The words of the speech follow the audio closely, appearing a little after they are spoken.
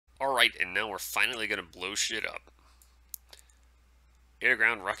Alright, and now we're finally gonna blow shit up.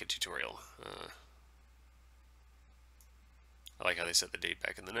 Air-to-ground rocket tutorial. I like how they set the date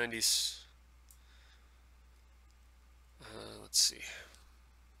back in the 90s. Let's see.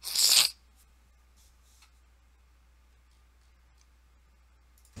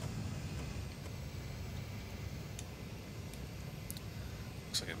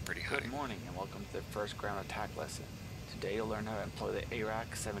 Looks like I'm pretty high. Good morning and welcome to the first ground attack lesson. Today you'll learn how to employ the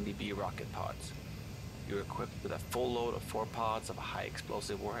ARAK 70B rocket pods. You're equipped with a full load of 4 pods of high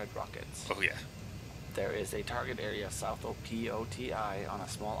explosive warhead rockets. Oh yeah. There is a target area south of POTI on a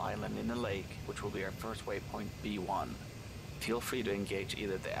small island in the lake, which will be our first waypoint B1. Feel free to engage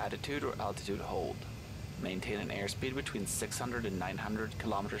either the attitude or altitude hold. Maintain an airspeed between 600 and 900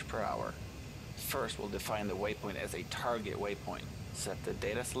 kilometers per hour. First, we'll define the waypoint as a target waypoint. Set the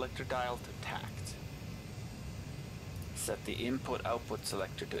data selector dial to tact. Set the input-output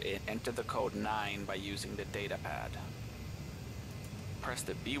selector to enter the code 9 by using the data pad. Press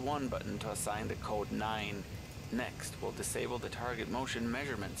the B1 button to assign the code 9. Next, we'll disable the target motion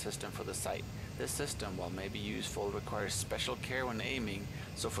measurement system for the site. This system, while may be useful, requires special care when aiming,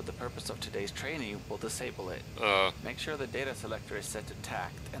 so for the purpose of today's training, we'll disable it. Make sure the data selector is set to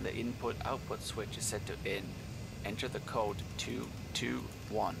tact and the input-output switch is set to in. Enter the code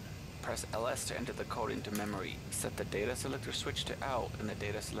 221. Press LS to enter the code into memory. Set the data selector switch to out and the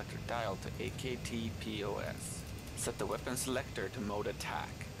data selector dial to AKT POS. Set the weapon selector to mode attack.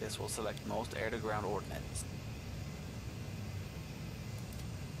 This will select most air-to-ground ordnance.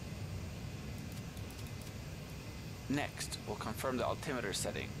 Next, we'll confirm the altimeter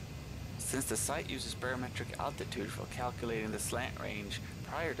setting. Since the site uses barometric altitude for calculating the slant range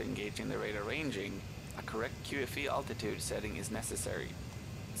prior to engaging the radar ranging, a correct QFE altitude setting is necessary.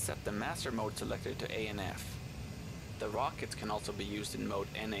 Set the master mode selector to ANF. The rockets can also be used in mode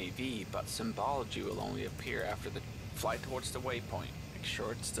NAV, but symbology will only appear after the flight towards the waypoint. Make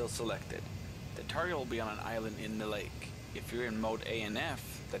sure it's still selected. The target will be on an island in the lake. If you're in mode ANF,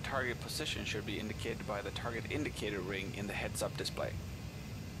 the target position should be indicated by the target indicator ring in the heads-up display.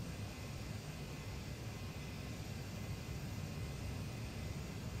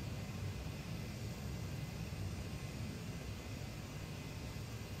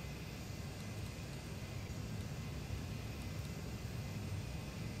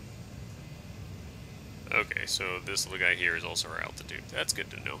 Okay, so this little guy here is also our altitude. That's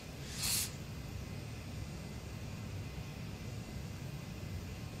good to know.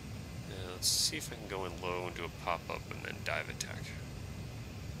 Now, let's see if I can go in low and do a pop-up and then dive attack.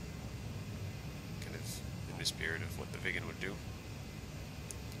 Kind of in the spirit of what the Viggen would do.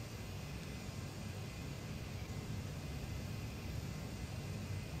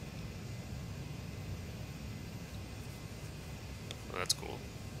 Well, that's cool.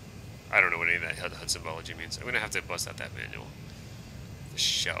 I don't know what any of that HUD symbology means. I'm going to have to bust out that manual. The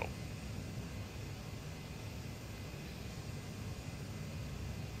show.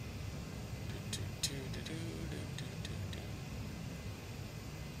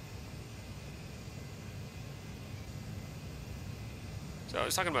 So I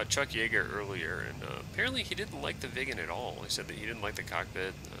was talking about Chuck Yeager earlier, and apparently he didn't like the Viggen at all. He said that he didn't like the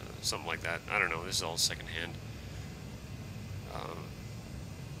cockpit, something like that. I don't know. This is all secondhand.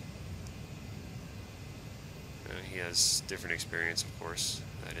 He has different experience, of course.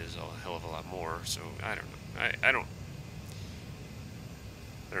 That is a hell of a lot more. So I don't know. I don't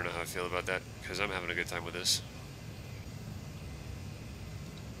know how I feel about that because I'm having a good time with this.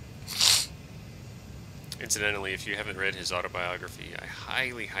 Incidentally, if you haven't read his autobiography, I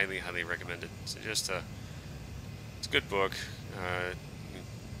highly, highly, highly recommend it. So just it's a good book. You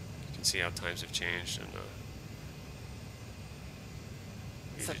can see how times have changed and.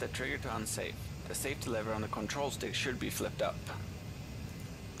 Set the trigger to unsafe. The safety lever on the control stick should be flipped up.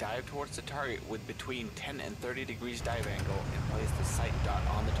 Dive towards the target with between 10 and 30 degrees dive angle and place the sight dot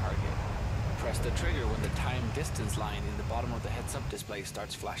on the target. Press the trigger when the time distance line in the bottom of the heads-up display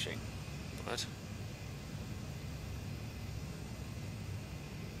starts flashing. What?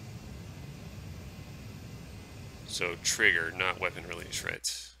 So trigger, not weapon release, right?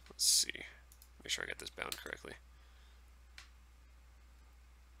 Let's see. Make sure I got this bound correctly.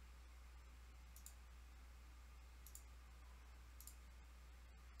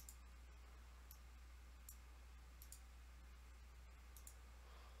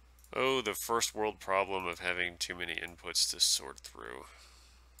 Oh, the first world problem of having too many inputs to sort through.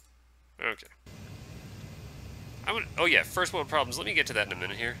 Okay. Oh yeah, first world problems. Let me get to that in a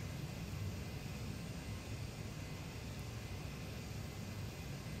minute here.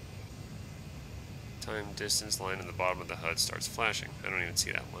 Time distance line in the bottom of the HUD starts flashing. I don't even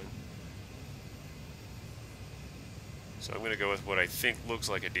see that line. So I'm going to go with what I think looks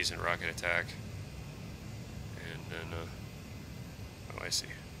like a decent rocket attack. And then, oh, I see.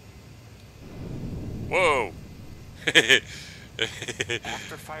 Whoa!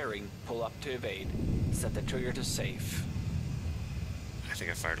 After firing, pull up to evade. Set the trigger to safe. I think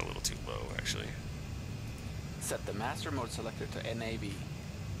I fired a little too low, actually. Set the master mode selector to NAV.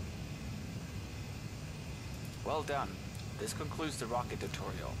 Well done. This concludes the rocket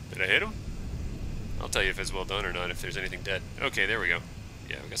tutorial. Did I hit him? I'll tell you if it's well done or not, if there's anything dead. Okay, there we go.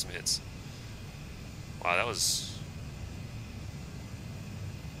 Yeah, we got some hits. Wow, that was...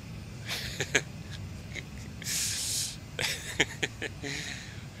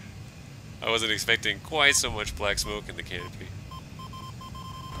 I wasn't expecting quite so much black smoke in the canopy.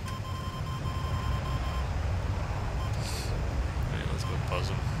 Alright, let's go buzz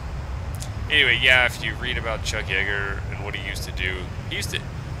him. Anyway, yeah, if you read about Chuck Yeager and what he used to do,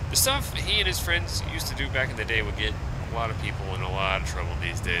 the stuff he and his friends used to do back in the day would get a lot of people in a lot of trouble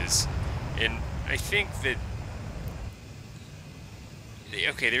these days. And I think that,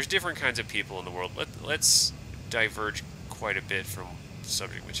 okay, there's different kinds of people in the world. Let's diverge quite a bit from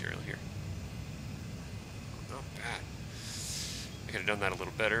subject material here. Not bad. I could have done that a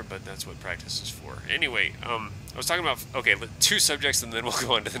little better, but that's what practice is for. Anyway, I was talking about, okay, 2 subjects and then we'll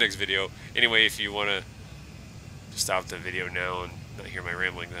go on to the next video. Anyway, if you want to stop the video now and not hear my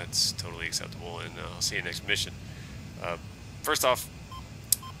rambling, that's totally acceptable, and I'll see you next mission. First off,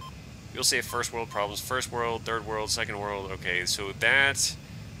 you'll say first world problems, first world, third world, second world. Okay, so that,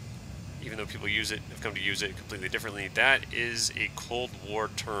 even though people use it, have come to use it completely differently, that is a Cold War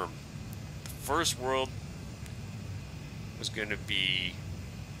term. The first world was going to be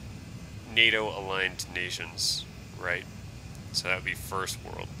NATO-aligned nations, right? So that would be first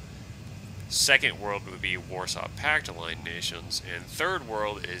world. Second world would be Warsaw Pact-aligned nations, and third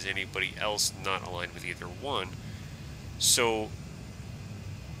world is anybody else not aligned with either one. So,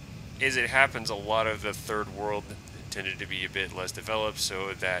 as it happens, a lot of the third world tended to be a bit less developed,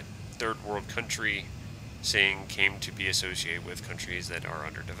 so that third world country saying came to be associated with countries that are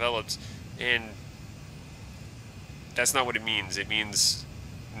underdeveloped, and that's not what it means. It means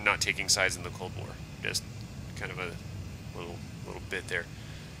not taking sides in the Cold War. Just kind of a little bit there.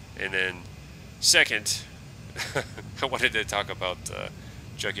 And then second, I wanted to talk about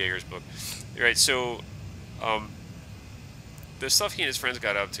Chuck Yeager's book. Right, so the stuff he and his friends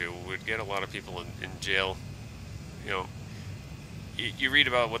got up to would get a lot of people in jail. You know, you read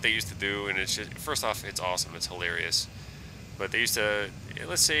about what they used to do, and it's just, first off, it's awesome, it's hilarious. But they used to,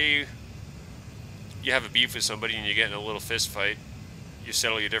 let's say you have a beef with somebody and you get in a little fist fight, you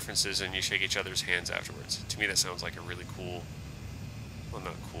settle your differences and you shake each other's hands afterwards. To me, that sounds like a really cool, well,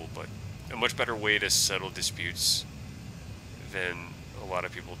 not cool, but a much better way to settle disputes than a lot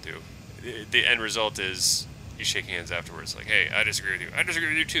of people do. The end result is you shake hands afterwards, like, hey, I disagree with you. I disagree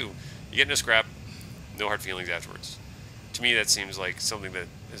with you too. You get in a scrap, no hard feelings afterwards. To me, that seems like something that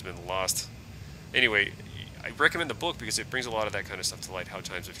has been lost. Anyway, I recommend the book because it brings a lot of that kind of stuff to light, how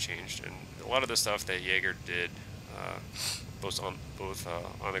times have changed, and a lot of the stuff that Yeager did, both on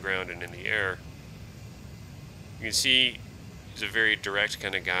the ground and in the air. You can see he's a very direct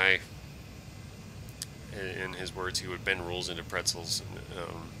kind of guy. In his words, he would bend rules into pretzels,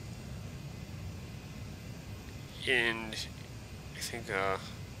 and I think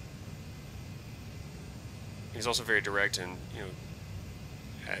he's also very direct, and you know,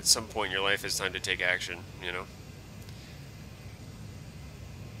 at some point in your life, it's time to take action. You know,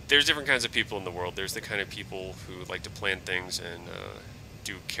 there's different kinds of people in the world. There's the kind of people who like to plan things and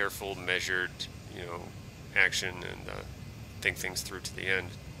do careful, measured, you know, action, and think things through to the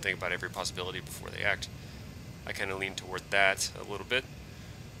end. Think about every possibility before they act. I kind of lean toward that a little bit.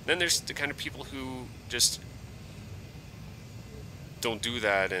 Then there's the kind of people who just don't do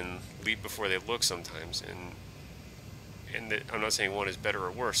that and leap before they look sometimes. And I'm not saying one is better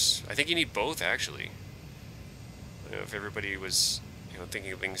or worse. I think you need both, actually. You know, if everybody was, you know,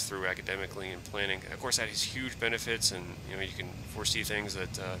 thinking things through academically and planning, of course that has huge benefits, and you know, you can foresee things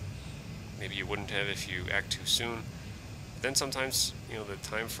that maybe you wouldn't have if you act too soon. But then sometimes, you know, the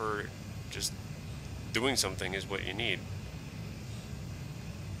time for just doing something is what you need.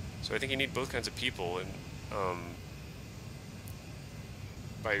 So I think you need both kinds of people, and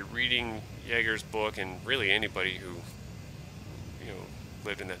by reading Yeager's book, and really anybody who, you know,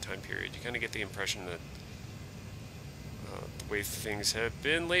 lived in that time period, you kind of get the impression that the way things have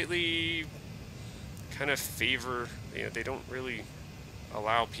been lately kind of favor, you know, they don't really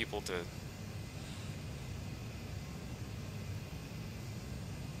allow people to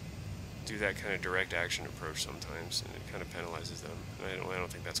do that kind of direct action approach sometimes, and it kind of penalizes them. And I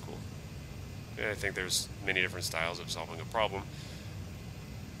don't think that's cool. I think there's many different styles of solving a problem,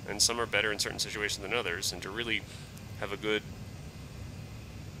 and some are better in certain situations than others, and to really have a good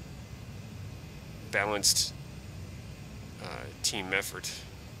balanced team effort,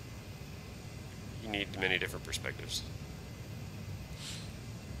 you need many different perspectives.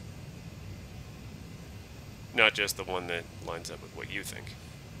 Not just the one that lines up with what you think.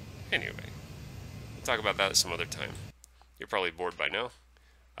 Anyway, we'll talk about that some other time. You're probably bored by now.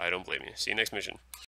 I don't blame you. See you next mission.